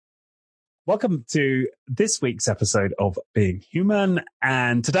Welcome to this week's episode of Being Human.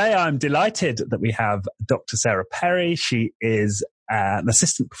 And today I'm delighted that we have Dr. Sarah Perry. She is an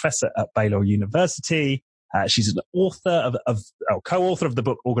assistant professor at Baylor University. She's an author co-author of the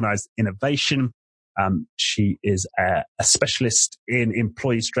book Organized Innovation. She is a specialist in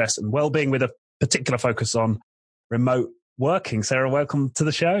employee stress and well-being with a particular focus on remote working. Sarah, welcome to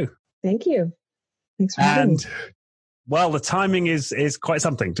the show. Thank you. Thanks for having me. Well, the timing is quite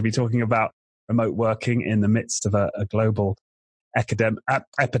something to be talking about remote working in the midst of a global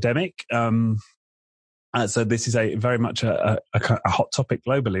epidemic. So this is very much a hot topic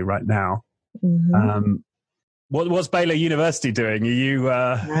globally right now. Mm-hmm. What's Baylor University doing? Are you?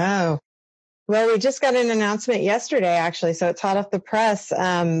 Well, we just got an announcement yesterday, actually. So it's hot off the press,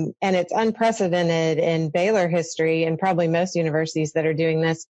 and it's unprecedented in Baylor history, and probably most universities that are doing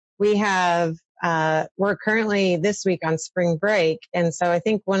this. We have. We're currently this week on spring break. And so I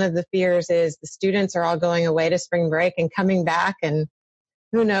think one of the fears is the students are all going away to spring break and coming back, and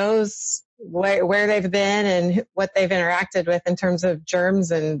who knows where they've been and what they've interacted with in terms of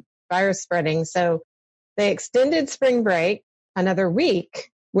germs and virus spreading. So they extended spring break another week,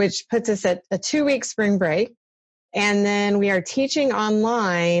 which puts us at a 2-week spring break. And then we are teaching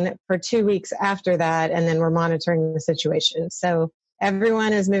online for 2 weeks after that. And then we're monitoring the situation. So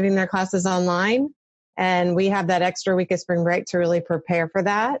everyone is moving their classes online, and we have that extra week of spring break to really prepare for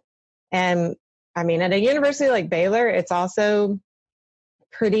that. And I mean, at a university like Baylor, it's also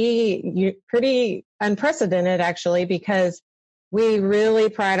pretty unprecedented, actually, because we really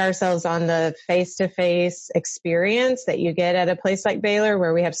pride ourselves on the face-to-face experience that you get at a place like Baylor,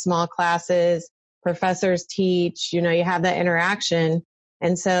 where we have small classes, professors teach, you have that interaction.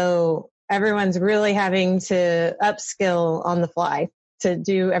 And so everyone's really having to upskill on the fly to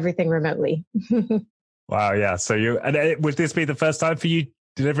do everything remotely. Wow. Yeah. So would this be the first time for you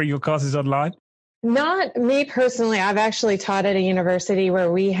delivering your classes online? Not me personally. I've actually taught at a university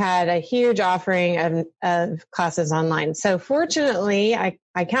where we had a huge offering of classes online. So fortunately, I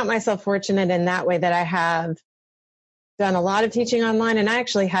count myself fortunate in that way that I have done a lot of teaching online, and I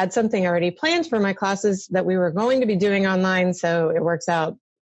actually had something already planned for my classes that we were going to be doing online. So it works out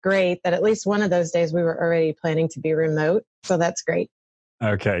great that at least one of those days we were already planning to be remote. So that's great.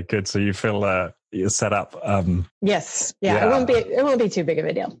 Okay, good. So you feel you're set up. Yes. Yeah. It won't be too big of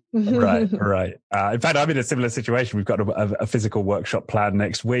a deal. Right. In fact, I'm in a similar situation. We've got a physical workshop planned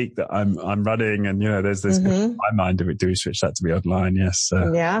next week that I'm running, and there's this in my mind, do we switch that to be online? Yes.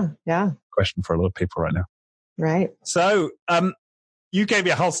 Yeah. Question for a lot of people right now. Right. So, you gave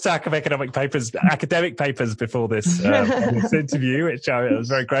me a whole stack of academic papers before this interview, which I was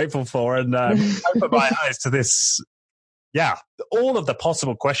very grateful for, and opened my eyes to this. Yeah, all of the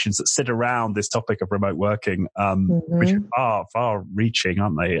possible questions that sit around this topic of remote working, which are far-reaching,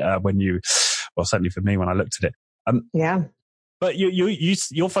 aren't they? Certainly for me when I looked at it. Yeah. But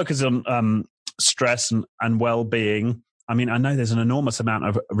your focus on stress and well-being. I mean, I know there's an enormous amount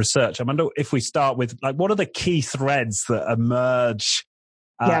of research. I wonder if we start with, what are the key threads that emerge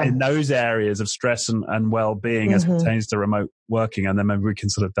in those areas of stress and well-being as it pertains to remote working? And then maybe we can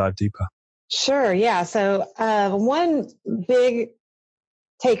sort of dive deeper. Sure. Yeah. So one big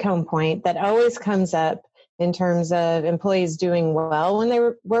take-home point that always comes up in terms of employees doing well when they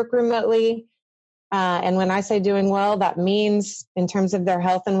work remotely, and when I say doing well, that means in terms of their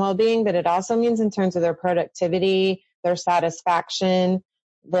health and well-being, but it also means in terms of their productivity, their satisfaction,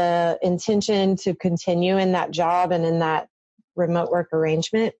 the intention to continue in that job and in that remote work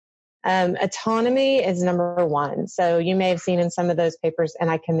arrangement. Autonomy is number one. So you may have seen in some of those papers, and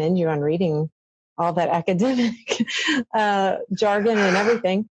I commend you on reading all that academic jargon and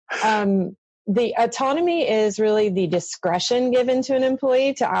everything. The autonomy is really the discretion given to an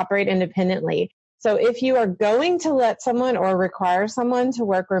employee to operate independently. So if you are going to let someone or require someone to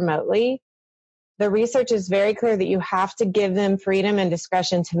work remotely, the research is very clear that you have to give them freedom and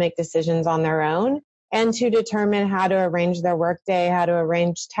discretion to make decisions on their own and to determine how to arrange their workday, how to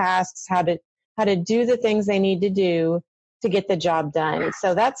arrange tasks, how to do the things they need to do to get the job done.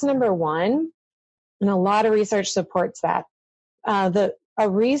 So that's number one. And a lot of research supports that. A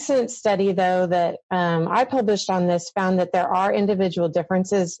recent study, though, that I published on this found that there are individual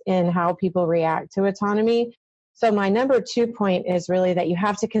differences in how people react to autonomy. So my number 2 point is really that you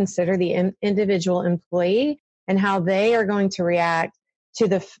have to consider the individual employee and how they are going to react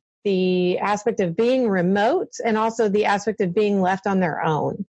to the aspect of being remote and also the aspect of being left on their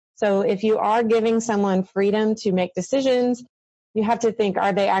own. So if you are giving someone freedom to make decisions, you have to think,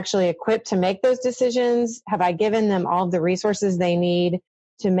 are they actually equipped to make those decisions? Have I given them all the resources they need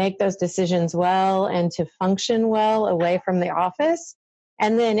to make those decisions well and to function well away from the office?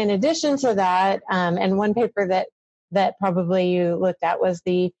 And then in addition to that, and one paper that probably you looked at was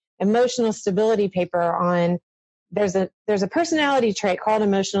the emotional stability paper on, there's a personality trait called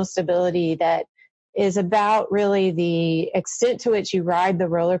emotional stability that is about really the extent to which you ride the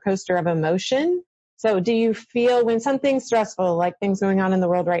roller coaster of emotion. So do you feel when something's stressful, like things going on in the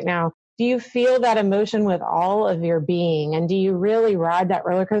world right now, do you feel that emotion with all of your being? And do you really ride that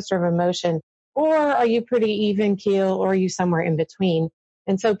roller coaster of emotion? Or are you pretty even keel, or are you somewhere in between?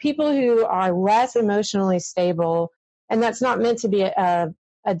 And so people who are less emotionally stable, and that's not meant to be a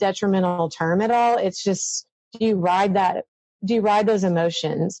detrimental term at all. It's just, do you ride those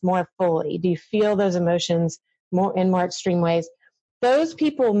emotions more fully? Do you feel those emotions in more extreme ways? Those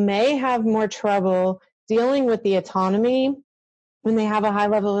people may have more trouble dealing with the autonomy when they have a high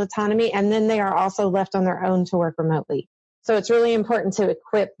level of autonomy, and then they are also left on their own to work remotely. So it's really important to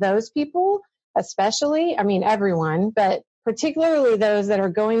equip those people, especially, I mean, everyone, but particularly those that are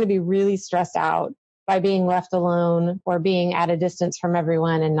going to be really stressed out by being left alone or being at a distance from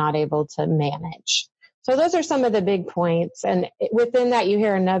everyone and not able to manage. So those are some of the big points. And within that, you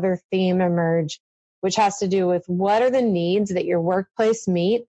hear another theme emerge, which has to do with what are the needs that your workplace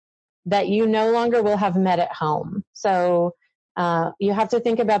meet that you no longer will have met at home. So you have to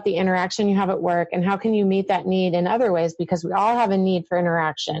think about the interaction you have at work and how can you meet that need in other ways, because we all have a need for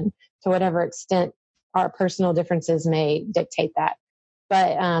interaction to whatever extent our personal differences may dictate that.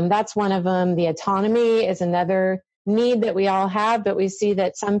 But that's one of them. The autonomy is another need that we all have, but we see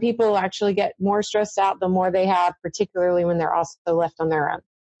that some people actually get more stressed out the more they have, particularly when they're also left on their own.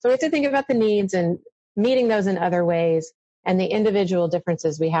 So we have to think about the needs and meeting those in other ways and the individual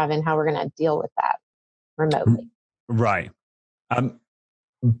differences we have in how we're going to deal with that remotely. Right.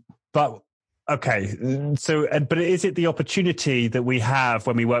 But okay, so but is it the opportunity that we have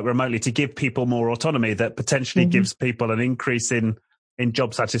when we work remotely to give people more autonomy that potentially gives people an increase in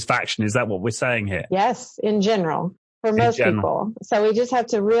job satisfaction? Is that what we're saying here? Yes, in general, for most people. So we just have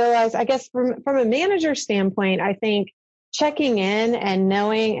to realize, I guess from a manager standpoint, I think checking in and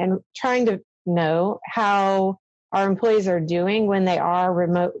knowing and trying to know how our employees are doing when they are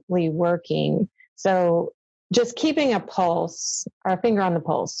remotely working. So just keeping a pulse, our finger on the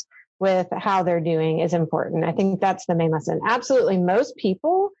pulse with how they're doing is important. I think that's the main lesson. Absolutely. Most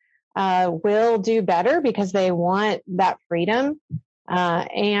people will do better because they want that freedom.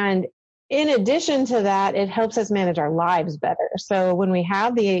 And in addition to that, it helps us manage our lives better. So when we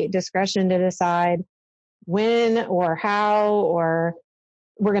have the discretion to decide when or how or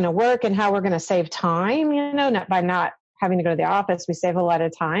we're going to work and how we're going to save time, not by not having to go to the office, we save a lot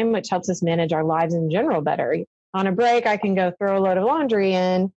of time, which helps us manage our lives in general better. On a break, I can go throw a load of laundry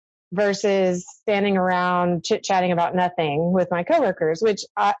in versus standing around chit-chatting about nothing with my coworkers, which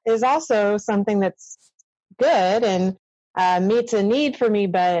is also something that's good and meets a need for me,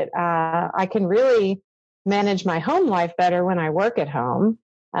 but I can really manage my home life better when I work at home.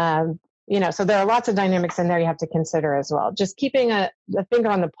 So there are lots of dynamics in there you have to consider as well. Just keeping a finger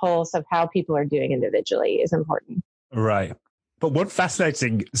on the pulse of how people are doing individually is important. Right. But one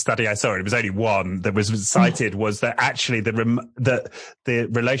fascinating study I saw, it was only one that was cited, was that actually the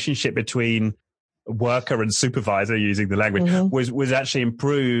relationship between worker and supervisor, using the language, was actually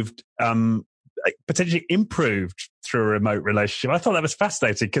improved, potentially improved through a remote relationship. I thought that was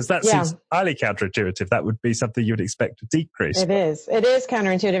fascinating because that seems highly counterintuitive. That would be something you would expect to decrease. It is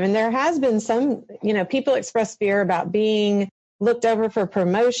counterintuitive. And there has been some, people express fear about being looked over for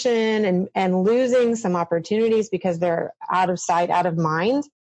promotion and losing some opportunities because they're out of sight, out of mind.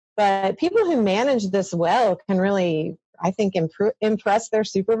 But people who manage this well can really, I think, impress their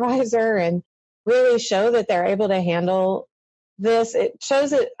supervisor and really show that they're able to handle this. It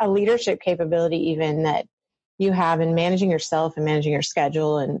shows a leadership capability even that you have in managing yourself and managing your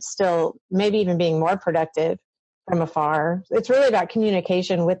schedule and still maybe even being more productive from afar. It's really about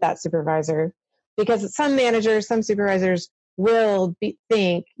communication with that supervisor, because some managers, some supervisors will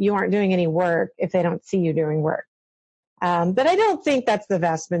think you aren't doing any work if they don't see you doing work. But I don't think that's the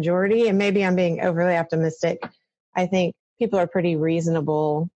vast majority, and maybe I'm being overly optimistic. I think people are pretty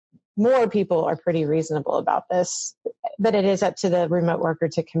reasonable. More people are pretty reasonable about this, but it is up to the remote worker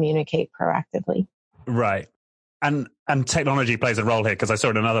to communicate proactively. Right. And technology plays a role here, because I saw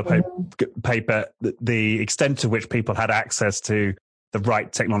in another paper that the extent to which people had access to the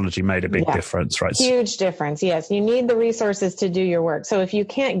right technology made a big difference, right? Huge difference. Yes. You need the resources to do your work. So if you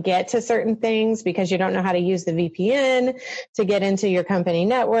can't get to certain things because you don't know how to use the VPN to get into your company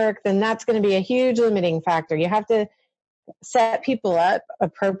network, then that's going to be a huge limiting factor. You have to set people up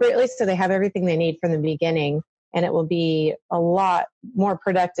appropriately so they have everything they need from the beginning, and it will be a lot more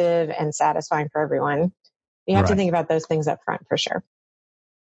productive and satisfying for everyone. You have to think about those things up front for sure.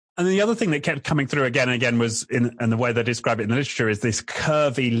 And the other thing that kept coming through again and again was and the way they describe it in the literature is this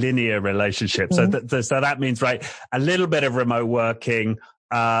curvy linear relationship. Mm-hmm. So that means, right, a little bit of remote working,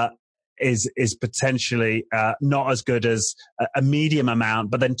 is potentially not as good as a medium amount,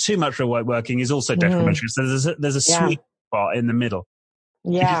 but then too much remote working is also detrimental. Mm-hmm. So there's a sweet spot in the middle.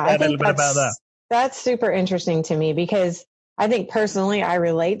 Yeah, I think that's super interesting to me, because I think personally I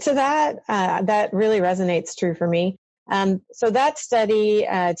relate to that. That really resonates true for me. So that study,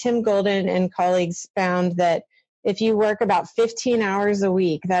 Tim Golden and colleagues found that if you work about 15 hours a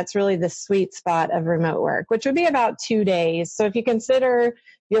week, that's really the sweet spot of remote work, which would be about 2 days. So if you consider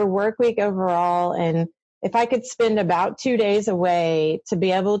your work week overall, and if I could spend about 2 days away to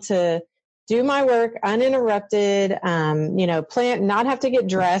be able to do my work uninterrupted, plan, not have to get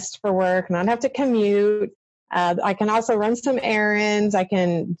dressed for work, not have to commute. I can also run some errands. I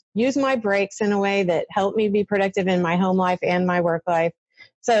can use my breaks in a way that help me be productive in my home life and my work life.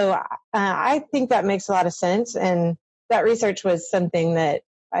 So I think that makes a lot of sense. And that research was something that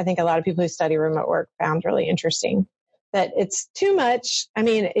I think a lot of people who study remote work found really interesting, that it's too much. I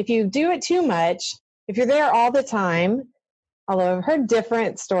mean, if you do it too much, if you're there all the time, although I've heard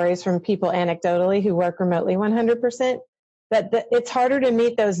different stories from people anecdotally who work remotely 100%, that it's harder to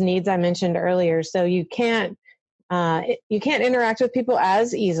meet those needs I mentioned earlier. So you can't interact with people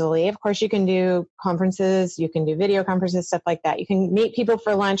as easily. Of course, you can do conferences, you can do video conferences, stuff like that. You can meet people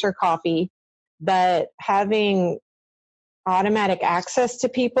for lunch or coffee, but having automatic access to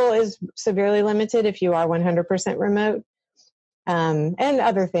people is severely limited if you are 100% remote, and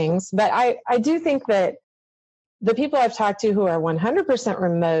other things. But I do think that the people I've talked to who are 100%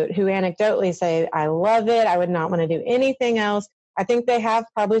 remote, who anecdotally say, I love it, I would not want to do anything else, I think they have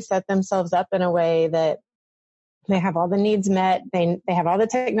probably set themselves up in a way that they have all the needs met. They have all the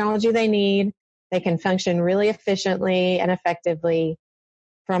technology they need. They can function really efficiently and effectively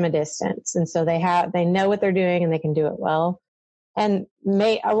from a distance. And so they know what they're doing and they can do it well. And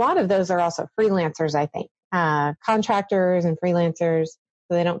a lot of those are also freelancers, I think, contractors and freelancers.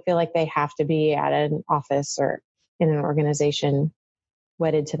 So they don't feel like they have to be at an office or in an organization,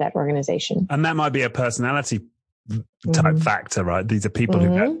 wedded to that organization. And that might be a personality type factor, right? These are people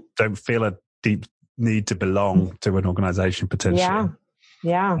who don't feel a deep need to belong to an organization potentially.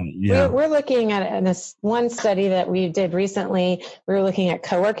 Yeah. We're looking at this one study that we did recently. We were looking at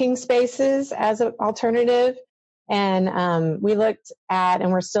co-working spaces as an alternative. And we looked at,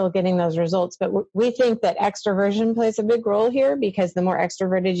 and we're still getting those results, but we think that extroversion plays a big role here, because the more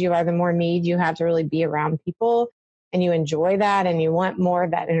extroverted you are, the more need you have to really be around people, and you enjoy that and you want more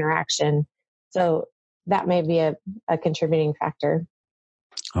of that interaction. So that may be a contributing factor.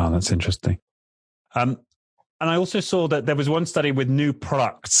 Oh, that's interesting. And I also saw that there was one study with new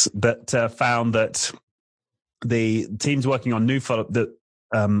products that found that the teams working on new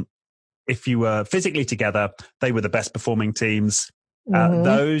if you were physically together, they were the best performing teams.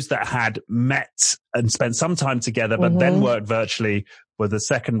 Those that had met and spent some time together, but then worked virtually, were the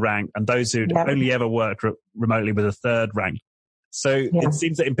second rank, and those who'd only ever worked remotely were the third rank. So it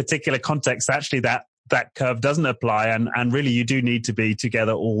seems that in particular contexts, actually that curve doesn't apply, and really you do need to be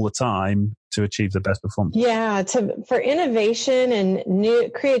together all the time to achieve the best performance. Yeah, for innovation and new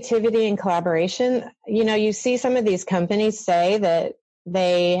creativity and collaboration, you see some of these companies say that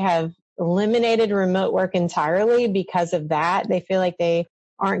they have eliminated remote work entirely because of that. They feel like they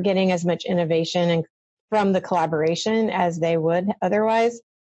aren't getting as much innovation and from the collaboration as they would otherwise.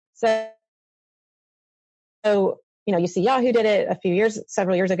 So you see Yahoo did it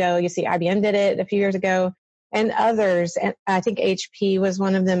several years ago. You see IBM did it a few years ago, and others. And I think HP was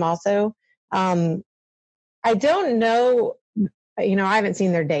one of them also. I don't know, I haven't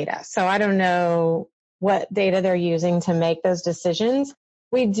seen their data, so I don't know what data they're using to make those decisions.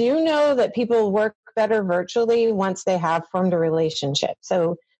 We do know that people work better virtually once they have formed a relationship.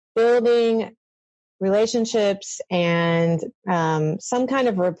 So building relationships and some kind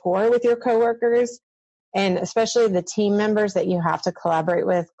of rapport with your coworkers, and especially the team members that you have to collaborate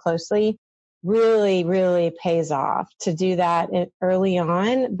with closely, really, really pays off to do that early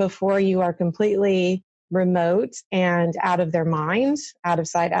on before you are completely remote and out of their mind. Out of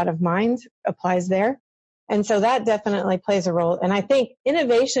sight, out of mind applies there. And so that definitely plays a role. And I think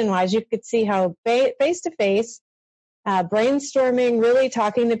innovation-wise, you could see how face-to-face brainstorming, really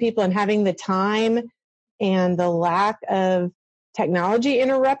talking to people and having the time and the lack of technology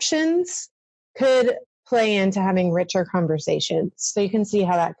interruptions could play into having richer conversations. So you can see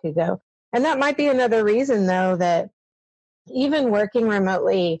how that could go. And that might be another reason, though, that even working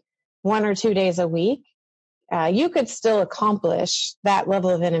remotely 1 or 2 days a week, you could still accomplish that level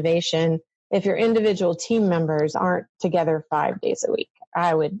of innovation if your individual team members aren't together 5 days a week.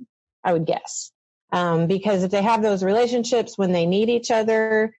 I would I would guess. Because if they have those relationships when they need each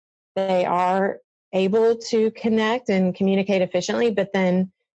other, they are able to connect and communicate efficiently, but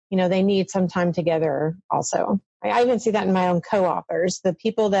then, they need some time together also. I even see that in my own co-authors, the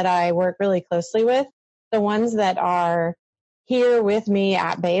people that I work really closely with, the ones that are here with me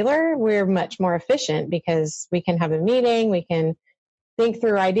at Baylor, we're much more efficient because we can have a meeting, we can think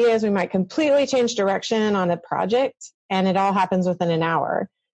through ideas, we might completely change direction on a project, and it all happens within an hour.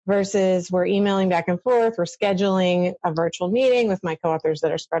 Versus we're emailing back and forth, we're scheduling a virtual meeting with my co-authors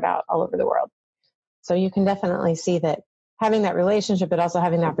that are spread out all over the world. So you can definitely see that having that relationship, but also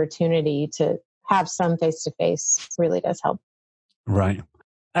having the opportunity to have some face-to-face really does help. Right.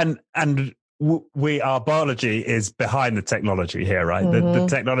 And our biology is behind the technology here, right? Mm-hmm. The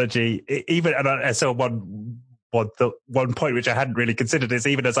technology, even, and so one point which I hadn't really considered is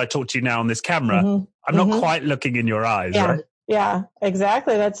even as I talk to you now on this camera, mm-hmm. I'm not quite looking in your eyes, yeah. right? Yeah,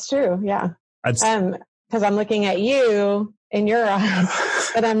 exactly. That's true. Yeah. Because I'm looking at you in your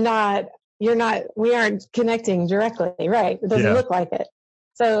eyes, but we aren't connecting directly, right? It doesn't look like it.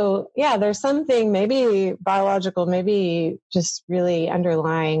 So yeah, there's something maybe biological, maybe just really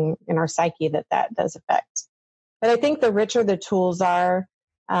underlying in our psyche that does affect. But I think the richer the tools are,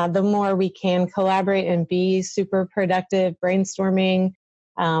 the more we can collaborate and be super productive, brainstorming,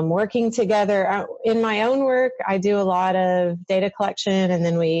 working together. In my own work, I do a lot of data collection, and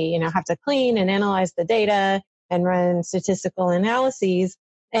then we, have to clean and analyze the data and run statistical analyses.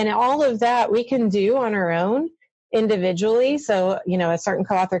 And all of that we can do on our own individually. So, a certain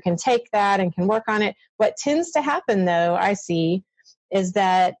co-author can take that and can work on it. What tends to happen though, I see, is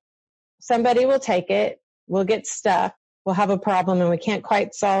that somebody will take it, we'll get stuck, we'll have a problem and we can't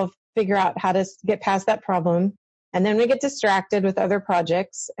quite figure out how to get past that problem. And then we get distracted with other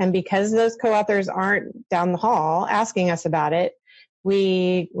projects. And because those co-authors aren't down the hall asking us about it,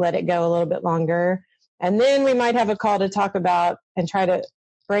 we let it go a little bit longer. And then we might have a call to talk about and try to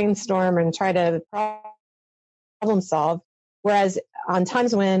brainstorm and try to problem solve. Whereas on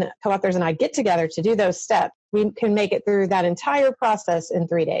times when co-authors and I get together to do those steps, we can make it through that entire process in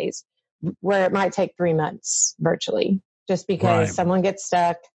 3 days, where it might take 3 months virtually, just because someone gets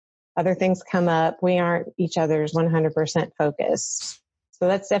stuck, other things come up. We aren't each other's 100% focus. So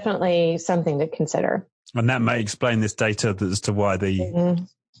that's definitely something to consider. And that may explain this data as to why the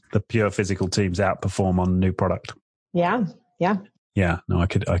pure physical teams outperform on new product. Yeah. Yeah. Yeah. No, I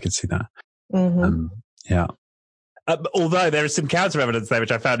could see that. Mm-hmm. Yeah. Although there is some counter evidence there,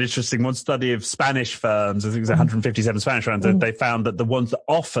 which I found interesting. One study of Spanish firms, I think it was 157 Spanish firms, they found that the ones that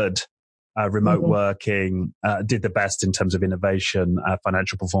offered remote working did the best in terms of innovation,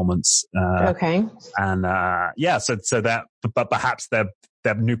 financial performance. Okay. And so that, but perhaps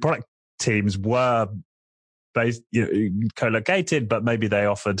their new product teams were based, co-located, but maybe they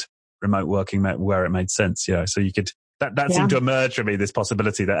offered remote working where it made sense. So you could that seemed to emerge for me, this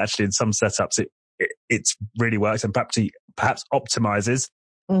possibility that actually in some setups it's really works and perhaps optimizes.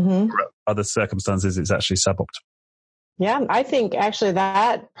 Other circumstances, it's actually suboptimal. Yeah, I think actually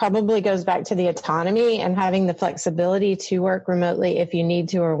that probably goes back to the autonomy and having the flexibility to work remotely if you need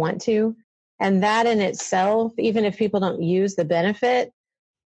to or want to. And that in itself, even if people don't use the benefit,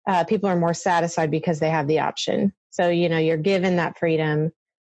 people are more satisfied because they have the option. So, you're given that freedom.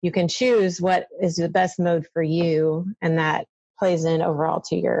 You can choose what is the best mode for you, and that plays in overall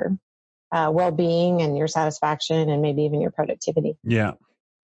to your well-being and your satisfaction and maybe even your productivity. Yeah.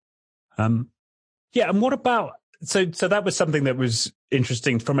 And what about, so that was something that was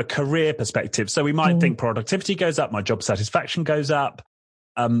interesting from a career perspective. So we might think productivity goes up, my job satisfaction goes up,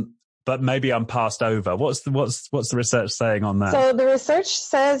 but maybe I'm passed over. What's the research saying on that? So the research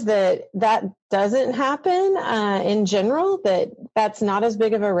says that doesn't happen in general, that's not as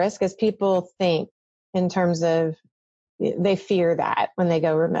big of a risk as people think in terms of they fear that when they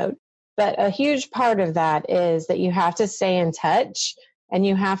go remote. But a huge part of that is that you have to stay in touch and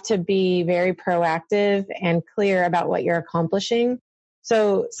you have to be very proactive and clear about what you're accomplishing.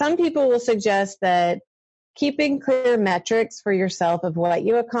 So some people will suggest that keeping clear metrics for yourself of what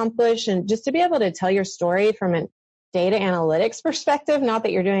you accomplish and just to be able to tell your story from a data analytics perspective, not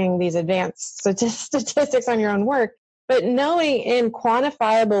that you're doing these advanced statistics on your own work, but knowing in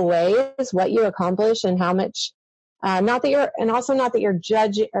quantifiable ways what you accomplish and how much not that you're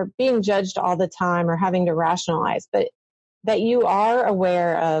judging or being judged all the time or having to rationalize, but that you are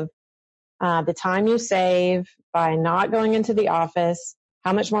aware of the time you save by not going into the office,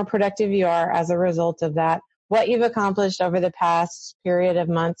 how much more productive you are as a result of that, what you've accomplished over the past period of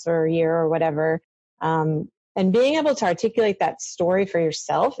months or year or whatever. And being able to articulate that story for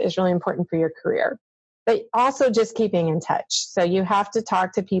yourself is really important for your career. but also just keeping in touch. So you have to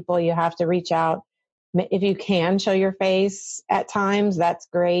talk to people. You have to reach out. If you can show your face at times, that's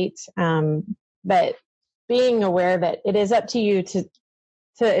great. But being aware that it is up to you to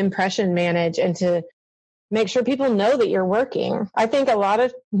impression manage and to make sure people know that you're working. I think a lot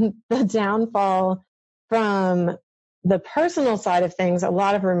of the downfall from the personal side of things, a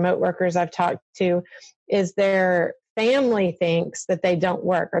lot of remote workers I've talked to, is their family thinks that they don't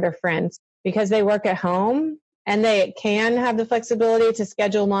work, or their friends, because they work at home and they can have the flexibility to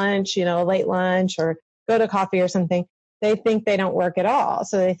schedule lunch, a late lunch, or go to coffee or something. They think they don't work at all.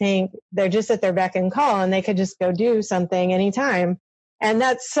 So they think they're just at their beck and call and they could just go do something anytime. And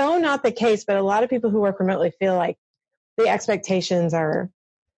that's so not the case. But a lot of people who work remotely feel like the expectations are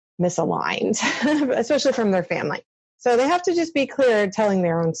misaligned, especially from their family. So they have to just be clear, telling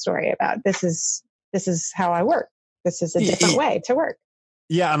their own story about this is how I work. This is a different way to work.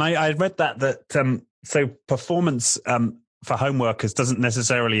 Yeah. And I read that so performance for home workers doesn't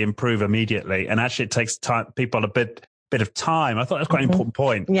necessarily improve immediately. And actually it takes people a bit of time. I thought that's quite an important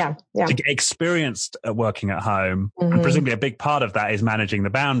point. Yeah. To get experienced at working at home. And presumably a big part of that is managing the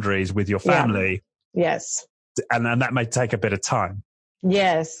boundaries with your family. Yeah. Yes. And that may take a bit of time.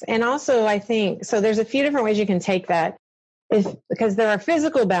 Yes. And also I think, so there's a few different ways you can take that. Because there are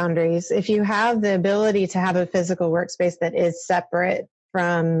physical boundaries. If you have the ability to have a physical workspace that is separate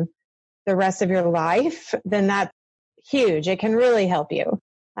from the rest of your life, then that's huge. It can really help you.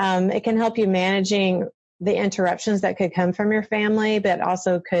 It can help you managing the interruptions that could come from your family, but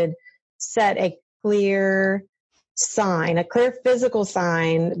also could set a clear sign, a clear physical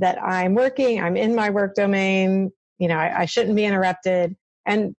sign that I'm working, I'm in my work domain, I shouldn't be interrupted.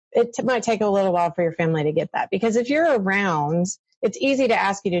 And it might take a little while for your family to get that, because if you're around, it's easy to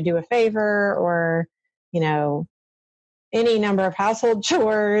ask you to do a favor or, any number of household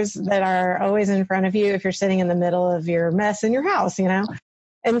chores that are always in front of you if you're sitting in the middle of your mess in your house,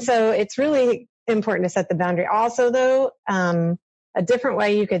 And so it's really important to set the boundary. Also, though, a different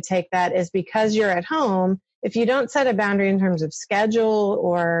way you could take that is because you're at home, if you don't set a boundary in terms of schedule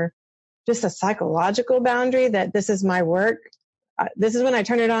or just a psychological boundary that this is my work, this is when I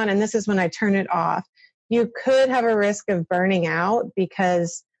turn it on and this is when I turn it off, you could have a risk of burning out,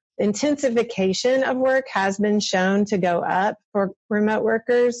 because intensification of work has been shown to go up for remote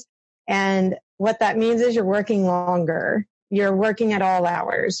workers. And what that means is you're working longer. You're working at all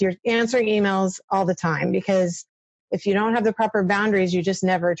hours. You're answering emails all the time, because if you don't have the proper boundaries, you just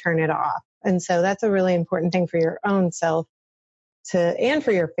never turn it off. And so that's a really important thing for your own self and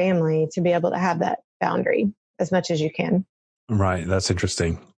for your family to be able to have that boundary as much as you can. Right. That's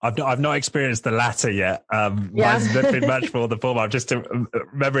interesting. I've not experienced the latter yet. Mine's been much more the former. I'm just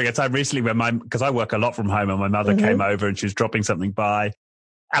remembering a time recently when because I work a lot from home, and my mother came over and she was dropping something by,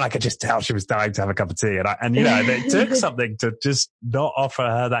 and I could just tell she was dying to have a cup of tea. And it took something to just not offer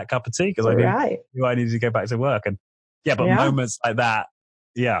her that cup of tea, because I knew I needed to go back to work. And moments like that.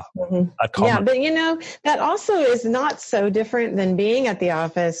 Yeah. But that also is not so different than being at the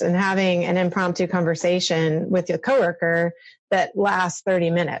office and having an impromptu conversation with your coworker that lasts 30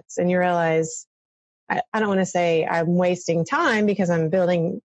 minutes. And you realize, I don't want to say I'm wasting time because I'm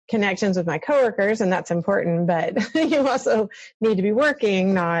building connections with my coworkers, and that's important, but you also need to be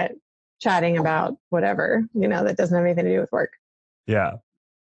working, not chatting about whatever, that doesn't have anything to do with work. Yeah.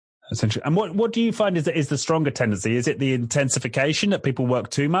 Essentially. And what do you find is the stronger tendency? Is it the intensification that people work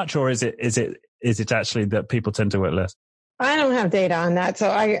too much, or is it actually that people tend to work less? I don't have data on that, so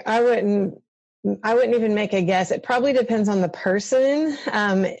I wouldn't even make a guess. It probably depends on the person.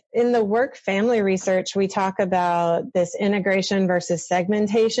 In the work family research, we talk about this integration versus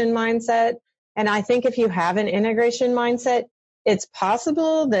segmentation mindset. And I think if you have an integration mindset, it's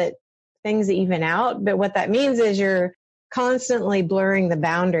possible that things even out. But what that means is you're constantly blurring the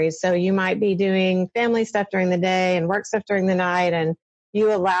boundaries. So you might be doing family stuff during the day and work stuff during the night, and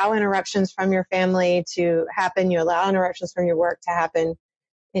you allow interruptions from your family to happen. You allow interruptions from your work to happen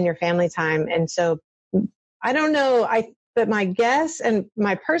in your family time. And so I don't know, but my guess and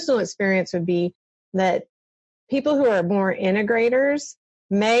my personal experience would be that people who are more integrators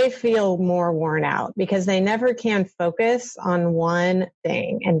may feel more worn out because they never can focus on one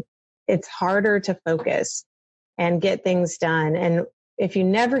thing, and it's harder to focus and get things done. And if you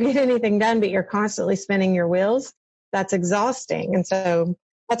never get anything done, but you're constantly spinning your wheels, that's exhausting. And so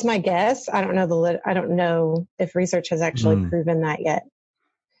that's my guess. I don't know if research has actually proven that yet.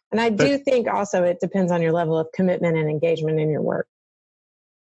 And I do think also it depends on your level of commitment and engagement in your work.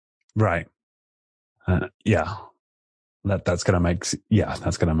 Right. That's going to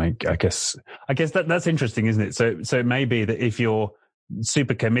make, I guess that's interesting, isn't it? So it may be that if you're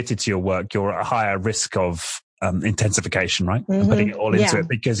super committed to your work, you're at a higher risk of intensification, right? Mm-hmm. And putting it all into Yeah. it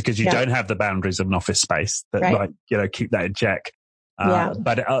because you don't have the boundaries of an office space that Right. like, you know, keep that in check. But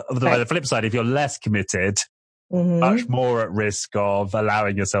Right. the flip side, if you're less committed, Mm-hmm. much more at risk of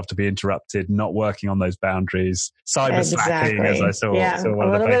allowing yourself to be interrupted, not working on those boundaries, cyber slacking, as I saw. Yeah, one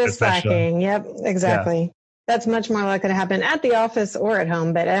a of the little bit of papers mentioned. slacking. Yep, exactly. Yeah. That's much more likely to happen at the office or at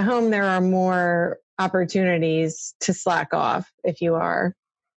home. But at home, there are more opportunities to slack off if you are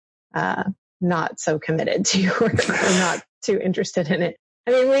not so committed to your work or not too interested in it.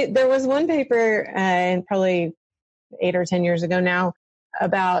 I mean, there was one paper, and probably 8 or 10 years ago now,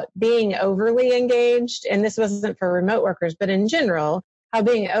 about being overly engaged. And this wasn't for remote workers, but in general, how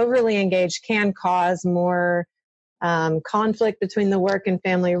being overly engaged can cause more conflict between the work and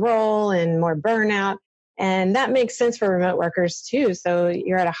family role and more burnout. And that makes sense for remote workers too. So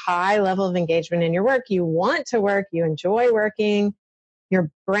you're at a high level of engagement in your work. You want to work. You enjoy working. Your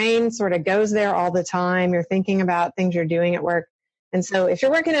brain sort of goes there all the time. You're thinking about things you're doing at work. And so if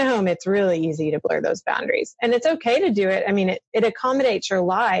you're working at home, it's really easy to blur those boundaries. And it's okay to do it. I mean, it accommodates your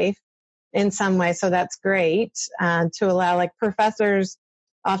life in some way. So that's great to allow, like professors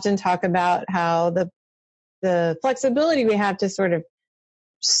often talk about how the flexibility we have to sort of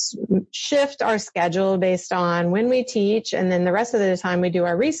shift our schedule based on when we teach. And then the rest of the time we do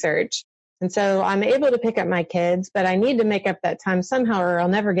our research. And so I'm able to pick up my kids, but I need to make up that time somehow or I'll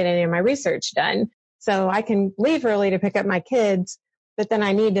never get any of my research done. So I can leave early to pick up my kids, but then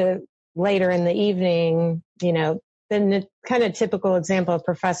I need to later in the evening, you know, then the kind of typical example of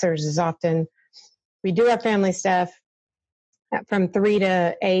professors is often we do our family stuff from 3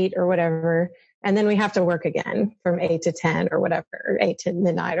 to 8 or whatever. And then we have to work again from 8 to 10 or whatever, or 8 to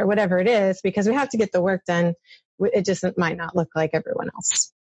midnight or whatever it is, because we have to get the work done. It just might not look like everyone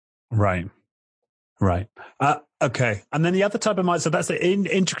else. Right. Okay. And then the other type of mindset, so that's the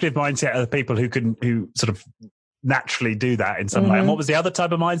integrative mindset of the people who sort of naturally do that in some way. And what was the other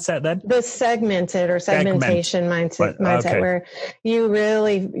type of mindset then? The segmented or segmentation mindset, okay. Where you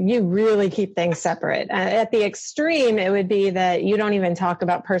really keep things separate. At the extreme, it would be that you don't even talk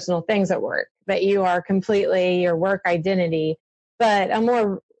about personal things at work, that you are completely your work identity. But a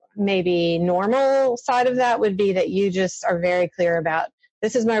more maybe normal side of that would be that you just are very clear about,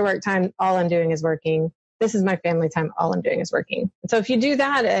 this is my work time, all I'm doing is working. This is my family time, all I'm doing is working. And so if you do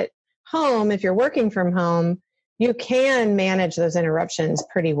that at home, if you're working from home, you can manage those interruptions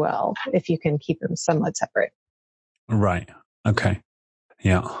pretty well if you can keep them somewhat separate. Right. Okay.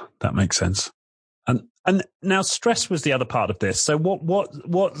 Yeah, that makes sense. And now stress was the other part of this. So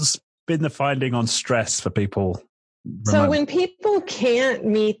what's been the finding on stress for people? So when people can't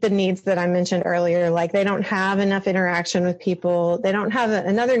meet the needs that I mentioned earlier, like they don't have enough interaction with people, they don't have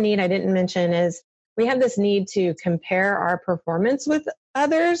another need I didn't mention is we have this need to compare our performance with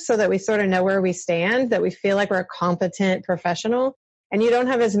others so that we sort of know where we stand, that we feel like we're a competent professional. And you don't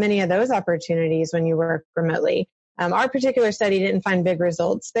have as many of those opportunities when you work remotely. Our particular study didn't find big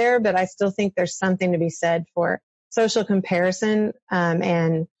results there, but I still think there's something to be said for social comparison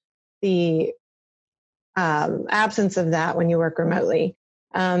and the absence of that when you work remotely.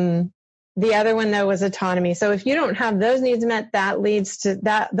 The other one though was autonomy. So if you don't have those needs met, that leads to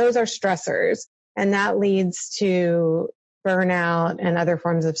that. Those are stressors, and that leads to burnout and other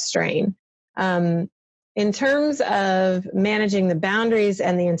forms of strain. In terms of managing the boundaries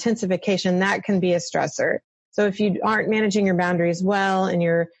and the intensification, that can be a stressor. So if you aren't managing your boundaries well and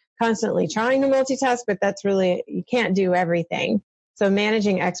you're constantly trying to multitask, but that's really, you can't do everything. So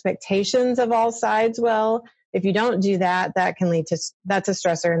managing expectations of all sides well, if you don't do that, that can lead to, that's a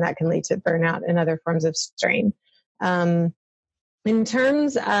stressor, and that can lead to burnout and other forms of strain. In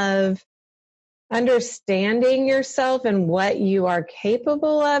terms of understanding yourself and what you are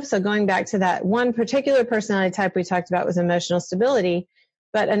capable of. So going back to that one particular personality type we talked about was emotional stability,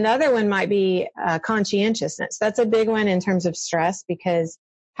 but another one might be conscientiousness. That's a big one in terms of stress, because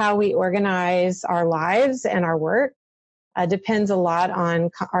how we organize our lives and our work depends a lot on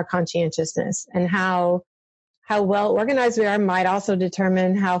our conscientiousness, and how well organized we are might also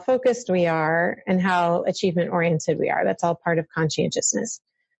determine how focused we are and how achievement oriented we are. That's all part of conscientiousness.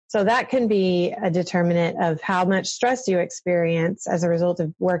 So that can be a determinant of how much stress you experience as a result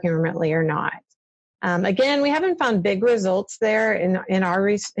of working remotely or not. Again, we haven't found big results there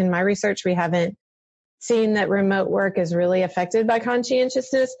in my research. We haven't seen that remote work is really affected by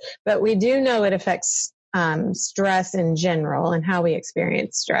conscientiousness, but we do know it affects stress in general and how we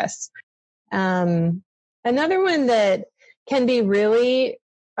experience stress. Another one that can be really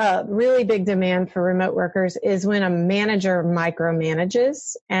big demand for remote workers is when a manager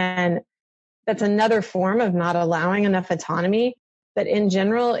micromanages, and that's another form of not allowing enough autonomy. But in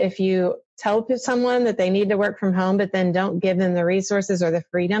general, if you tell someone that they need to work from home, but then don't give them the resources or the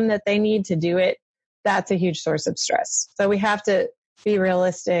freedom that they need to do it, that's a huge source of stress. So we have to be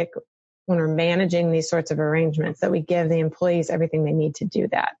realistic when we're managing these sorts of arrangements, that we give the employees everything they need to do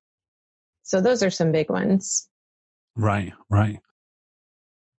that. So those are some big ones. Right.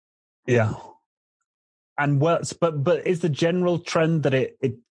 Yeah. And but is the general trend that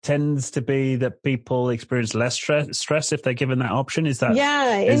it tends to be that people experience less stress if they're given that option? Is that, in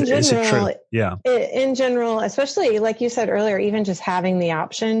general, is it true? Yeah. In general, especially like you said earlier, even just having the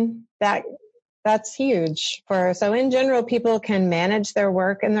option, that's huge so in general, people can manage their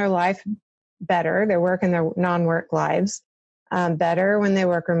work and their life better, their work and their non-work lives better when they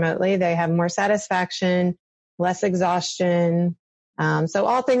work remotely. They have more satisfaction, less exhaustion. So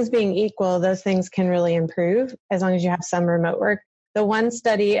all things being equal, those things can really improve as long as you have some remote work. The one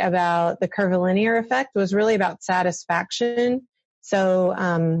study about the curvilinear effect was really about satisfaction. So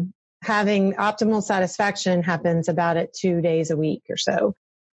having optimal satisfaction happens about at 2 days a week or so.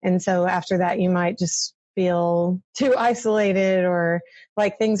 And so after that, you might just feel too isolated or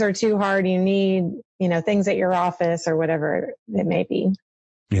like things are too hard. You need, things at your office or whatever it may be.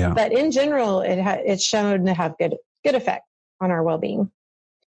 Yeah. But in general, it's shown to have good effect on our well-being.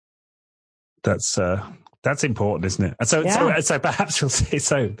 That's important, isn't it? And so perhaps you'll see.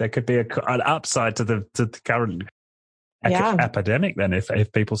 So there could be an upside to the current epidemic then,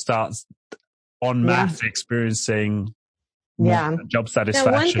 if people start en masse experiencing job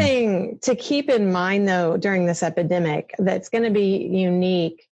satisfaction. Now, one thing to keep in mind, though, during this epidemic that's going to be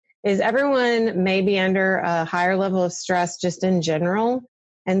unique is everyone may be under a higher level of stress just in general.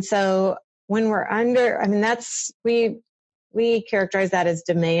 And so when we're under, we characterize that as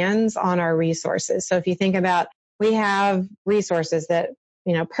demands on our resources. So if you think about, we have resources that,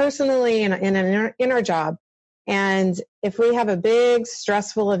 personally in our job. And if we have a big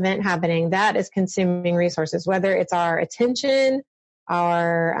stressful event happening, that is consuming resources, whether it's our attention,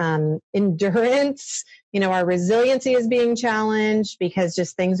 our endurance, our resiliency is being challenged because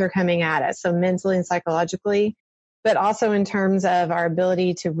just things are coming at us. So mentally and psychologically, but also in terms of our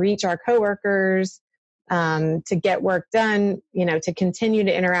ability to reach our coworkers, to get work done, to continue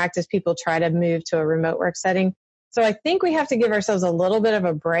to interact as people try to move to a remote work setting. So I think we have to give ourselves a little bit of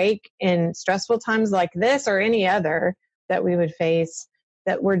a break in stressful times like this or any other that we would face,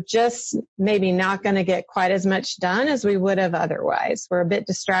 that we're just maybe not going to get quite as much done as we would have otherwise. We're a bit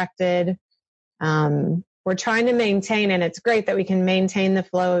distracted. We're trying to maintain, and it's great that we can maintain the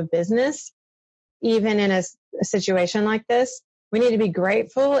flow of business, even in a situation like this. We need to be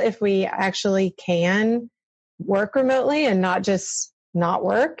grateful if we actually can work remotely and not just not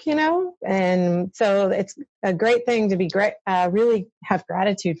work, and so it's a great thing to be really have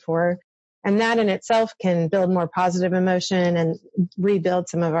gratitude for. And that in itself can build more positive emotion and rebuild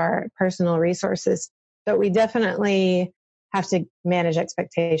some of our personal resources. But we definitely have to manage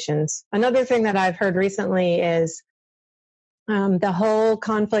expectations. Another thing that I've heard recently is the whole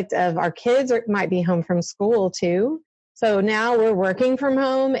conflict of our kids might be home from school too. So now we're working from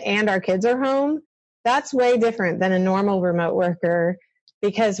home and our kids are home. That's way different than a normal remote worker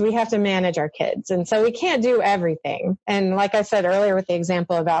because we have to manage our kids. And so we can't do everything. And like I said earlier with the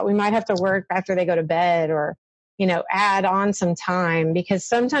example about we might have to work after they go to bed or, add on some time because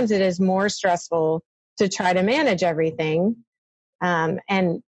sometimes it is more stressful to try to manage everything.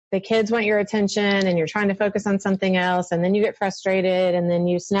 And the kids want your attention and you're trying to focus on something else. And then you get frustrated and then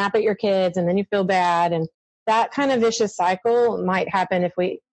you snap at your kids and then you feel bad. And that kind of vicious cycle might happen if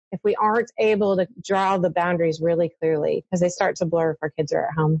we aren't able to draw the boundaries really clearly because they start to blur if our kids are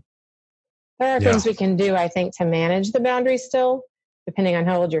at home. There are things we can do, I think, to manage the boundaries still, depending on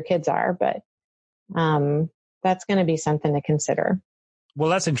how old your kids are. But that's going to be something to consider. Well,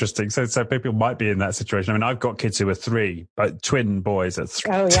 that's interesting. So people might be in that situation. I mean, I've got kids who are 3, but twin boys at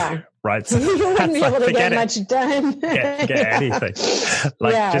 3. Oh, yeah. Right. So you wouldn't be able to get much done. Get anything.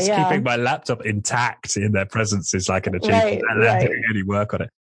 Keeping my laptop intact in their presence is like an achievement and not doing any work on it.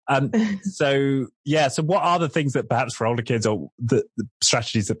 So what are the things that perhaps for older kids or the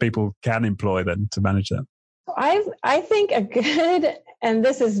strategies that people can employ then to manage that? I think a good, and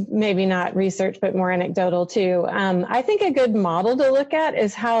this is maybe not research, but more anecdotal too. I think a good model to look at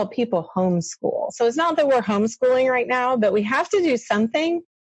is how people homeschool. So it's not that we're homeschooling right now, but we have to do something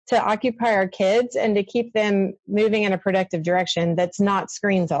to occupy our kids and to keep them moving in a productive direction that's not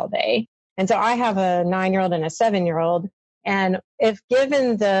screens all day. And so I have a 9-year-old and a 7-year-old. And if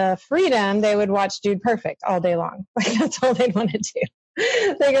given the freedom, they would watch Dude Perfect all day long. Like that's all they'd want to do.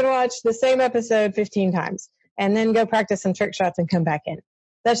 They could watch the same episode 15 times and then go practice some trick shots and come back in.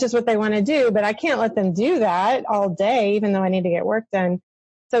 that's just what they want to do, but I can't let them do that all day, even though I need to get work done.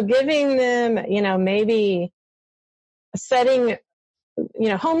 So giving them, maybe setting,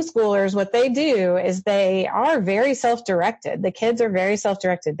 homeschoolers, what they do is they are very self-directed. The kids are very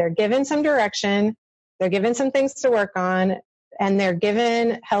self-directed. They're given some direction. They're given some things to work on, and they're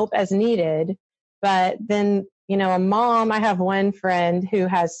given help as needed. But then, a mom, I have one friend who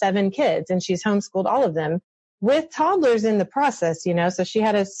has 7 kids and she's homeschooled all of them with toddlers in the process, so she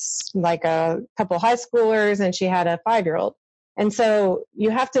had a couple high schoolers and she had a 5-year-old. And so you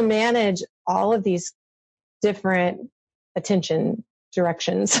have to manage all of these different attention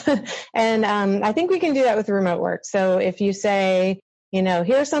directions. And I think we can do that with remote work. So if you say,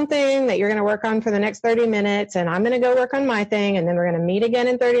 here's something that you're going to work on for the next 30 minutes, and I'm going to go work on my thing, and then we're going to meet again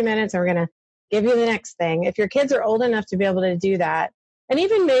in 30 minutes, and we're going to give you the next thing. If your kids are old enough to be able to do that, and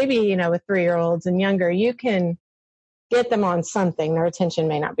even maybe, with 3-year-olds and younger, you can get them on something. Their attention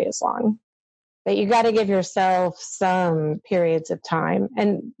may not be as long, but you got to give yourself some periods of time.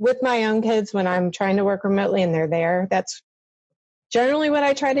 And with my own kids, when I'm trying to work remotely and they're there, that's generally what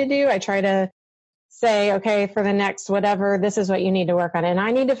I try to do. I try to say, okay, for the next whatever, this is what you need to work on. And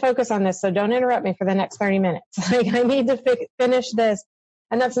I need to focus on this. So don't interrupt me for the next 30 minutes. I need to finish this.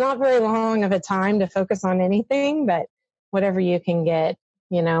 And that's not very long of a time to focus on anything, but whatever you can get,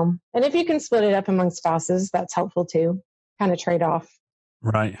 And if you can split it up among spouses, that's helpful too. Kind of trade off.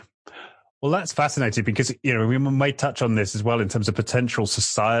 Right. Well, that's fascinating because, we may touch on this as well in terms of potential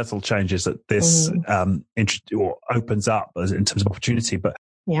societal changes that this opens up in terms of opportunity. But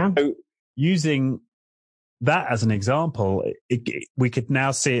so using that as an example, we could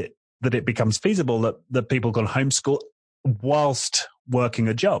now see it, that it becomes feasible that people can homeschool whilst working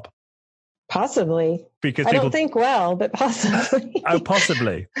a job. Possibly. Because I don't think but possibly. Oh,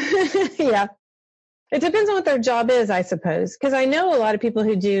 possibly. Yeah. It depends on what their job is, I suppose. Because I know a lot of people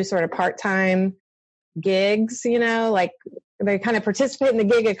who do sort of part-time gigs, like they kind of participate in the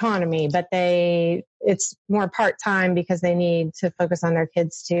gig economy, but it's more part-time because they need to focus on their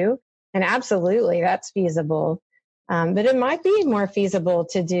kids too. And absolutely, that's feasible. But it might be more feasible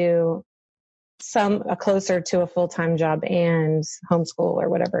to do closer to a full-time job and homeschool or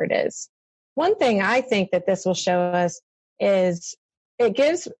whatever it is. One thing I think that this will show us is it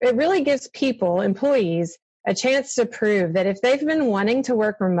really gives employees, a chance to prove that if they've been wanting to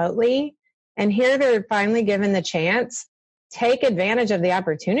work remotely and here they're finally given the chance, take advantage of the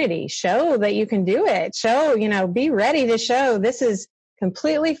opportunity, show that you can do it, be ready to show this is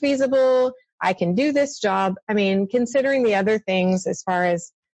completely feasible. I can do this job. I mean, considering the other things as far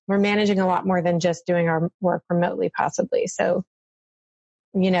as we're managing a lot more than just doing our work remotely, possibly. So,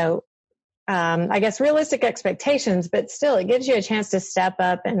 I guess realistic expectations, but still it gives you a chance to step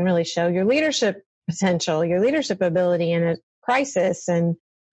up and really show your leadership potential, your leadership ability in a crisis, and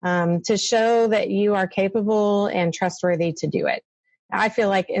to show that you are capable and trustworthy to do it. I feel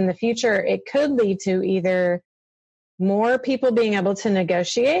like in the future, it could lead to either more people being able to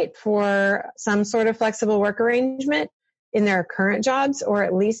negotiate for some sort of flexible work arrangement in their current jobs, or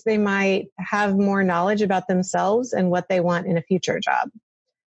at least they might have more knowledge about themselves and what they want in a future job.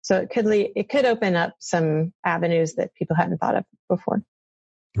 So it could open up some avenues that people hadn't thought of before.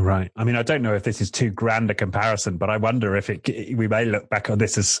 Right. I mean, I don't know if this is too grand a comparison, but I wonder if we may look back on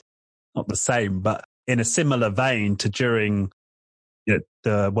this as not the same, but in a similar vein to during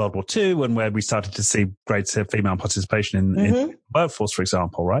the World War II, and where we started to see greater female participation in the workforce, for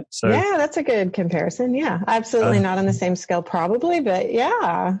example, right? So yeah, that's a good comparison. Yeah, absolutely not on the same scale, probably, but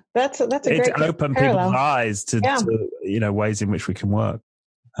yeah, that's a great parallel. It opened people's eyes to ways in which we can work.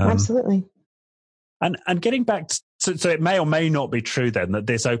 Absolutely. And getting back to, so it may or may not be true then that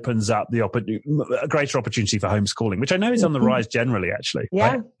this opens up a greater opportunity for homeschooling, which I know is on the rise generally, actually.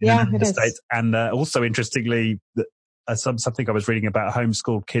 Yeah, right? Yeah, in the States. And also interestingly, something I was reading about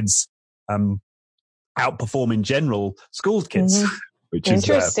homeschooled kids outperform in general schooled kids, which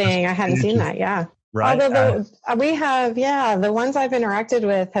interesting. is I hadn't seen that. Yeah. Right. Although the ones I've interacted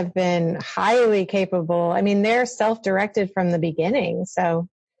with have been highly capable. I mean, they're self-directed from the beginning. So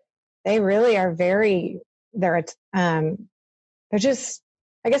they really are they're just,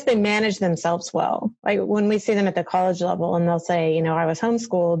 I guess they manage themselves well. Like when we see them at the college level and they'll say, I was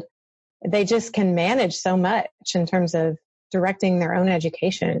homeschooled, they just can manage so much in terms of directing their own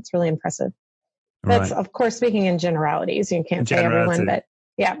education. It's really impressive. That's, of course, speaking in generalities. You can't say everyone, but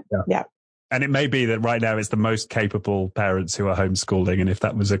yeah. And it may be that right now it's the most capable parents who are homeschooling. And if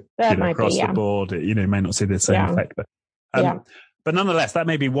that was across the board, you may not see the same effect. But nonetheless, that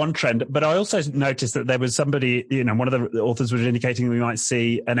may be one trend. But I also noticed that there was somebody, one of the authors was indicating we might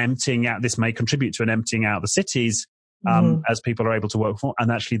see an emptying out. This may contribute to an emptying out of the cities as people are able to work from,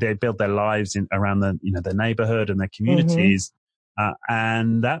 and actually they build their lives around their neighborhood and their communities.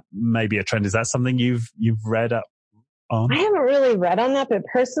 And that may be a trend. Is that something you've read up on? I haven't really read on that, but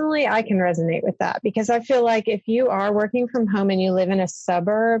personally, I can resonate with that because I feel like if you are working from home and you live in a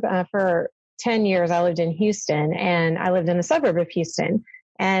suburb, for 10 years, I lived in Houston and I lived in a suburb of Houston.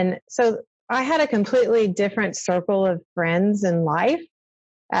 And so I had a completely different circle of friends in life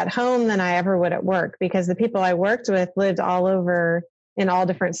at home than I ever would at work because the people I worked with lived all over in all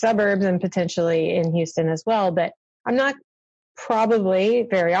different suburbs and potentially in Houston as well. But I'm not probably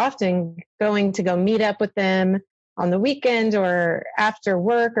very often going to go meet up with them on the weekend or after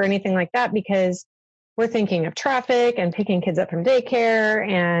work or anything like that because we're thinking of traffic and picking kids up from daycare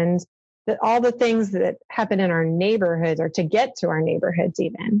and all the things that happen in our neighborhoods or to get to our neighborhoods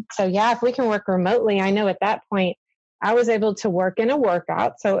even. So yeah, if we can work remotely, I know at that point I was able to work in a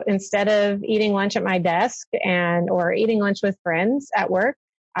workout. So instead of eating lunch at my desk or eating lunch with friends at work,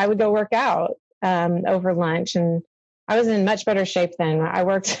 I would go work out over lunch. And I was in much better shape then. I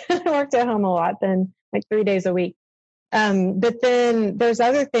worked at home a lot then, like 3 days a week. But then there's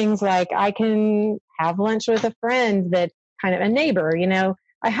other things like I can have lunch with a friend that kind of a neighbor,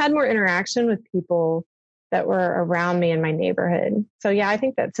 I had more interaction with people that were around me in my neighborhood. So yeah, I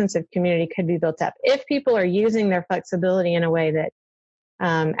think that sense of community could be built up if people are using their flexibility in a way that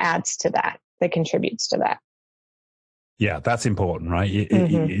adds to that contributes to that. Yeah, that's important, right?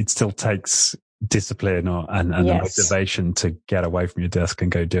 It still takes discipline and the motivation to get away from your desk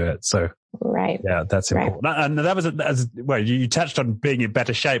and go do it. So right. Yeah, that's important. Right. And that was, you touched on being in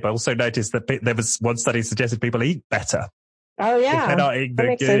better shape. I also noticed that there was one study suggested people eat better. Oh yeah. They're not eating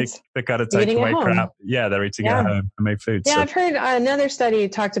the kind of takeaway crap. Yeah, they're eating at home and made food. Yeah, so. I've heard another study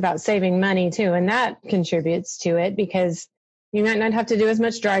talked about saving money too, and that contributes to it because you might not have to do as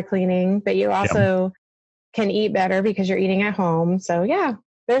much dry cleaning, but you also can eat better because you're eating at home. So yeah,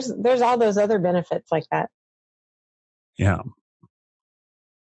 there's all those other benefits like that. Yeah.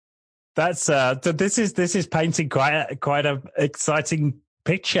 That's this is painting quite a exciting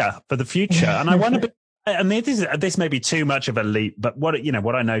picture for the future. And I wonder, I mean, this may be too much of a leap, but what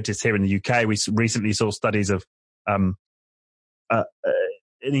I noticed here in the UK, we recently saw studies of an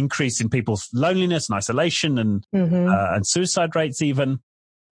increase in people's loneliness and isolation and suicide rates even.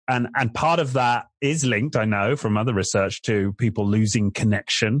 And part of that is linked, I know from other research, to people losing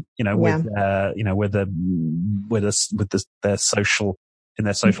connection, with their social, in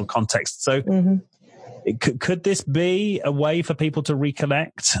their social context. So could this be a way for people to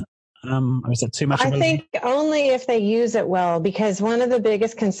reconnect? Or is that too much? I think only if they use it well, because one of the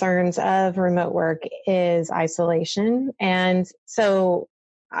biggest concerns of remote work is isolation. And so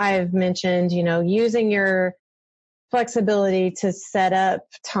I've mentioned, using your flexibility to set up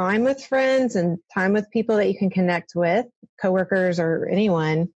time with friends and time with people that you can connect with, coworkers or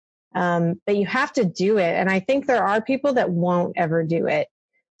anyone. But you have to do it. And I think there are people that won't ever do it.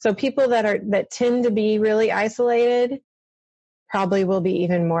 So people that tend to be really isolated probably will be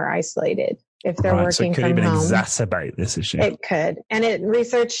even more isolated if they're working from home. So it could even exacerbate this issue. It could. And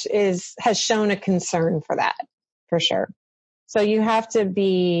research has shown a concern for that, for sure. So you have to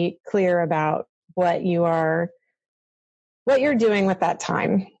be clear about what you're doing with that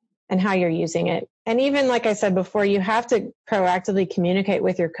time and how you're using it. And even like I said before, you have to proactively communicate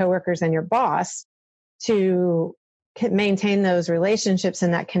with your coworkers and your boss to maintain those relationships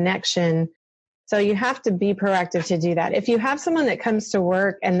and that connection. So you have to be proactive to do that. If you have someone that comes to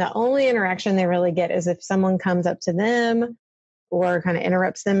work and the only interaction they really get is if someone comes up to them or kind of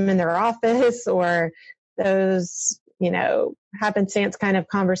interrupts them in their office, or those, happenstance kind of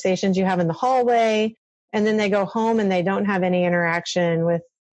conversations you have in the hallway, and then they go home and they don't have any interaction with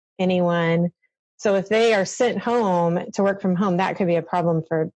anyone. So if they are sent home to work from home, that could be a problem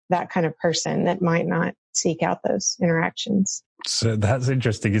for that kind of person that might not seek out those interactions. So that's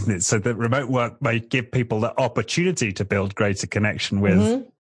interesting, isn't it? So that remote work may give people the opportunity to build greater connection with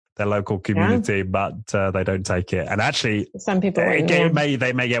their local community, but they don't take it. And actually, some people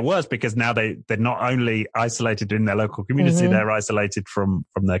they may get worse because now they're not only isolated in their local community, they're isolated from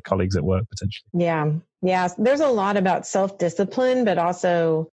their colleagues at work potentially. Yeah. Yeah. There's a lot about self-discipline, but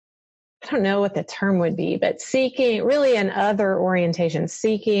also, I don't know what the term would be, but seeking really an other orientation,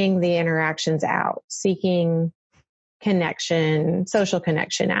 seeking the interactions out, seeking connection, social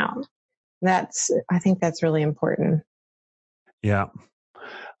connection out. I think that's really important. Yeah.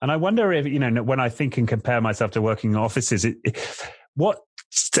 And I wonder if, when I think and compare myself to working in offices, what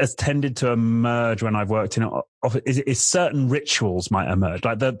has tended to emerge when I've worked in office is certain rituals might emerge.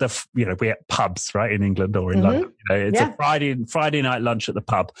 Like we have pubs, right, in England or in London. It's a Friday night lunch at the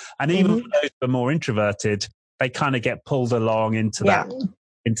pub. And even for those who are more introverted, they kind of get pulled along into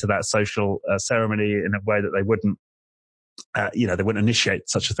that social ceremony in a way that they wouldn't, they wouldn't initiate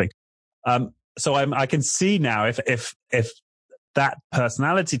such a thing. So I can see now if that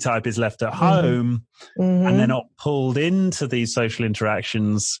personality type is left at home and they're not pulled into these social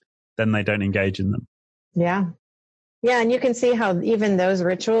interactions, then they don't engage in them. Yeah. Yeah. And you can see how even those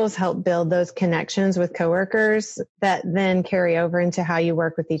rituals help build those connections with coworkers that then carry over into how you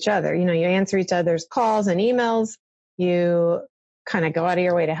work with each other. You answer each other's calls and emails. You kind of go out of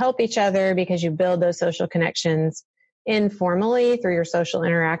your way to help each other because you build those social connections informally through your social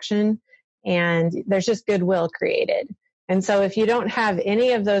interaction. And there's just goodwill created. And so if you don't have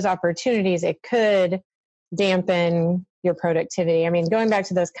any of those opportunities, it could dampen your productivity. I mean, going back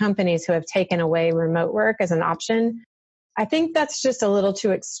to those companies who have taken away remote work as an option, I think that's just a little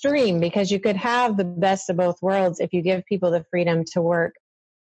too extreme, because you could have the best of both worlds if you give people the freedom to work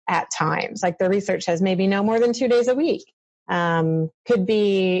at times. Like the research says, maybe no more than 2 days a week. Could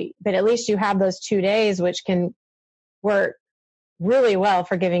be, but at least you have those 2 days, which can work really well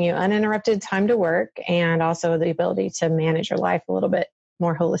for giving you uninterrupted time to work and also the ability to manage your life a little bit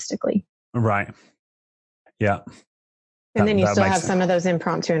more holistically. Right. Yeah. And then you still have some of those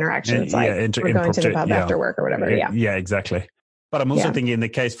impromptu interactions, like we're going to the pub after work or whatever. Yeah, exactly. But I'm also thinking in the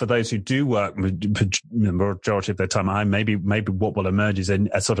case for those who do work the majority of their time at home, maybe what will emerge is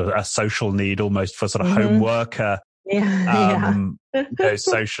a sort of a social need almost for sort of home worker. Those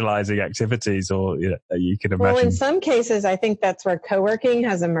socializing activities, or you can imagine. Well, in some cases, I think that's where co-working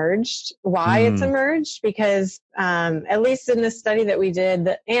has emerged. Why it's emerged? Because at least in this study that we did,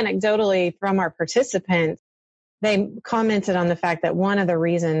 anecdotally from our participants, they commented on the fact that one of the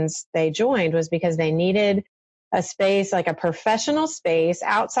reasons they joined was because they needed a space, like a professional space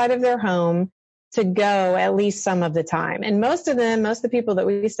outside of their home, to go at least some of the time. And most of the people that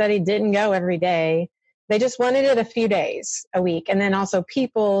we studied didn't go every day. They just wanted it a few days a week, and then also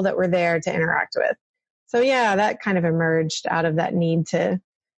people that were there to interact with. So that kind of emerged out of that need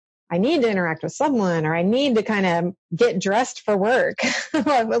I need to interact with someone, or I need to kind of get dressed for work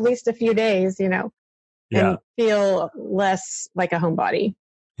at least a few days, and feel less like a homebody.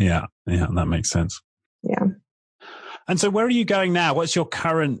 Yeah. Yeah. That makes sense. Yeah. And so where are you going now? What's your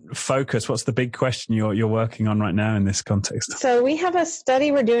current focus? What's the big question you're working on right now in this context? So we have a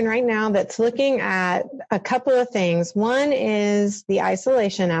study we're doing right now that's looking at a couple of things. One is the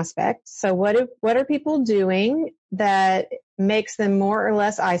isolation aspect. So what are people doing that makes them more or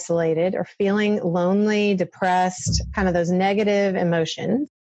less isolated or feeling lonely, depressed, kind of those negative emotions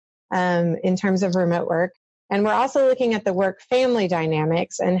in terms of remote work. And we're also looking at the work-family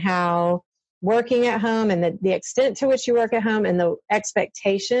dynamics and how working at home and the extent to which you work at home and the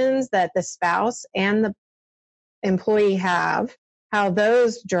expectations that the spouse and the employee have, how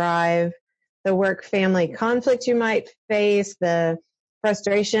those drive the work-family conflict you might face, the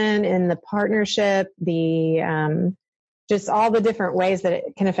frustration in the partnership, the just all the different ways that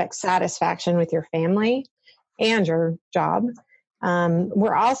it can affect satisfaction with your family and your job.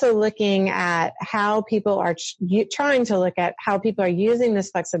 We're also looking at how people are trying to look at how people are using this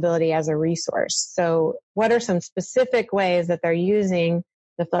flexibility as a resource. So what are some specific ways that they're using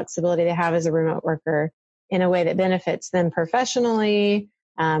the flexibility they have as a remote worker in a way that benefits them professionally,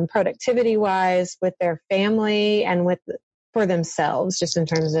 productivity wise, with their family, and for themselves, just in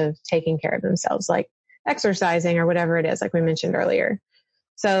terms of taking care of themselves, like exercising or whatever it is, like we mentioned earlier.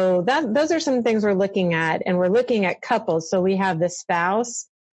 So those are some things we're looking at, and we're looking at couples. So we have the spouse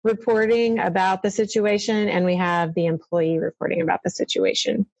reporting about the situation, and we have the employee reporting about the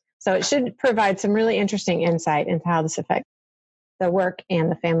situation. So it should provide some really interesting insight into how this affects the work and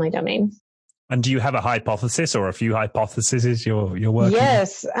the family domain. And do you have a hypothesis or a few hypotheses you're working on?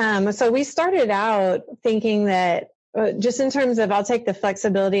 Yes. So we started out thinking that just in terms of, I'll take the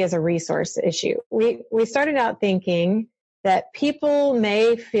flexibility as a resource issue. We started out thinking that people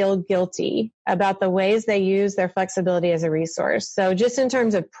may feel guilty about the ways they use their flexibility as a resource. So just in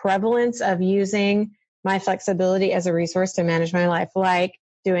terms of prevalence of using my flexibility as a resource to manage my life, like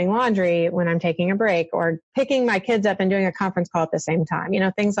doing laundry when I'm taking a break, or picking my kids up and doing a conference call at the same time,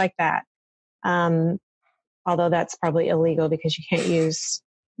 things like that. Although that's probably illegal because you can't use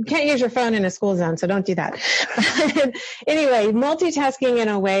your phone in a school zone, so don't do that. Anyway, multitasking in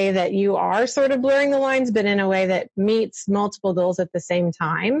a way that you are sort of blurring the lines, but in a way that meets multiple goals at the same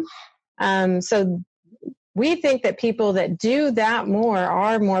time. So we think that people that do that more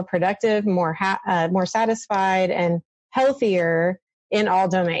are more productive, more satisfied, and healthier in all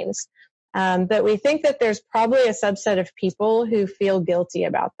domains. But we think that there's probably a subset of people who feel guilty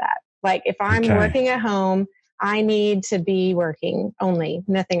about that. Like, if I'm working at home, I need to be working only,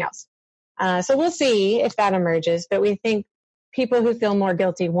 nothing else. So we'll see if that emerges, but we think people who feel more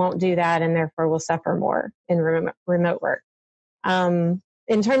guilty won't do that and therefore will suffer more in remote work.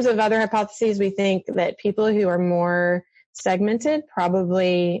 In terms of other hypotheses, we think that people who are more segmented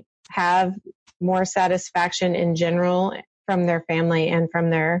probably have more satisfaction in general from their family and from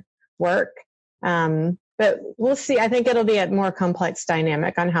their work. But we'll see. I think it'll be a more complex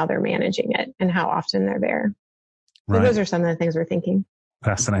dynamic on how they're managing it and how often they're there. So those are some of the things we're thinking.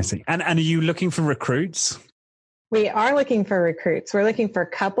 Fascinating. And are you looking for recruits? We are looking for recruits. We're looking for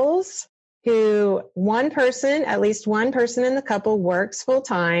couples who at least one person in the couple works full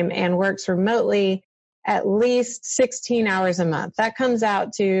time and works remotely at least 16 hours a month. That comes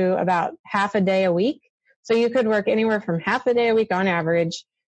out to about half a day a week. So you could work anywhere from half a day a week on average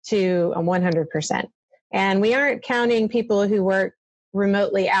to 100%. And we aren't counting people who work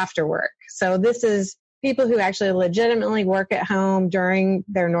remotely after work. So this is people who actually legitimately work at home during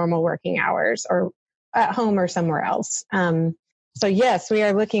their normal working hours or at home or somewhere else. So yes, we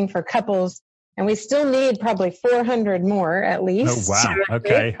are looking for couples, and we still need probably 400 more at least. Oh, wow.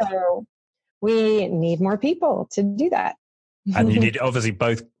 Okay. So we need more people to do that. And you need obviously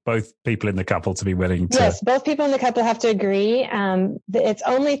both people in the couple to be willing to. Yes, both people in the couple have to agree. It's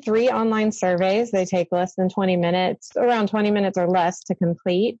only 3 online surveys. They take less than 20 minutes, around 20 minutes or less to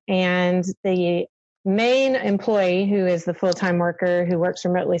complete. And the main employee, who is the full-time worker who works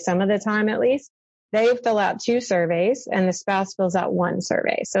remotely some of the time at least, they fill out 2 surveys and the spouse fills out 1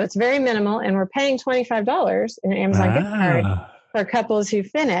 survey. So it's very minimal, and we're paying $25 in an Amazon gift card for couples who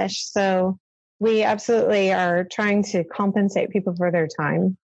finish. So we absolutely are trying to compensate people for their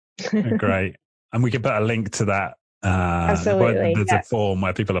time. Great. And we can put a link to that. Absolutely. There's a form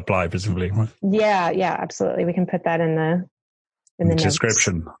where people apply, presumably. Yeah, absolutely. We can put that in the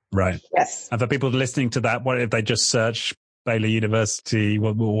description. Right. Yes. And for people listening to that, what if they just search Baylor University?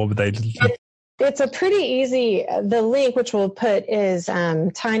 What would they do? It's a pretty easy, the link which we'll put is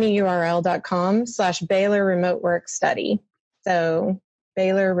tinyurl.com/Baylor Remote Work Study. So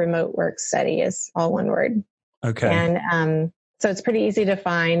Baylor Remote Work Study is all one word. Okay. And so it's pretty easy to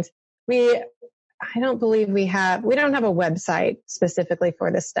find. I don't believe we don't have a website specifically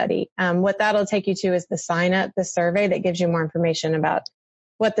for the study. What that'll take you to is the sign up, the survey that gives you more information about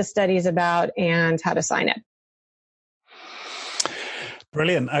what the study is about and how to sign up.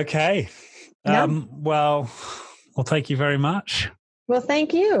 Brilliant. Okay. Yeah. Well, thank you very much. Well,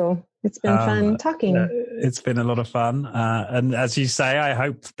 thank you. It's been fun talking. It's been a lot of fun. And as you say, I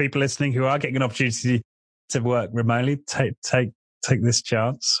hope people listening who are getting an opportunity to work remotely, take this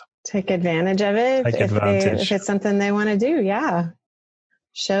chance. Take advantage of it. If it's something they want to do. Yeah.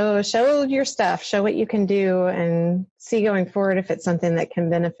 Show your stuff, show what you can do, and see going forward if it's something that can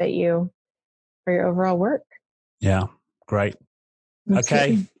benefit you for your overall work. Yeah. Great.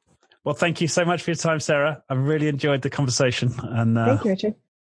 Absolutely. Okay. Well, thank you so much for your time, Sarah. I really enjoyed the conversation. And thank you, Richard.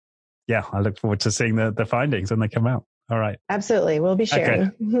 Yeah, I look forward to seeing the findings when they come out. All right. Absolutely. We'll be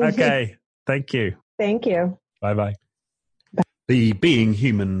sharing. Okay. Thank you. Thank you. Bye-bye. The Being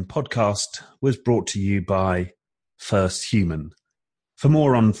Human podcast was brought to you by First Human. For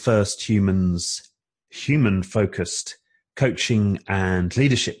more on First Human's human-focused coaching and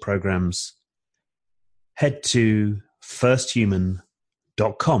leadership programs, head to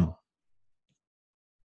firsthuman.com.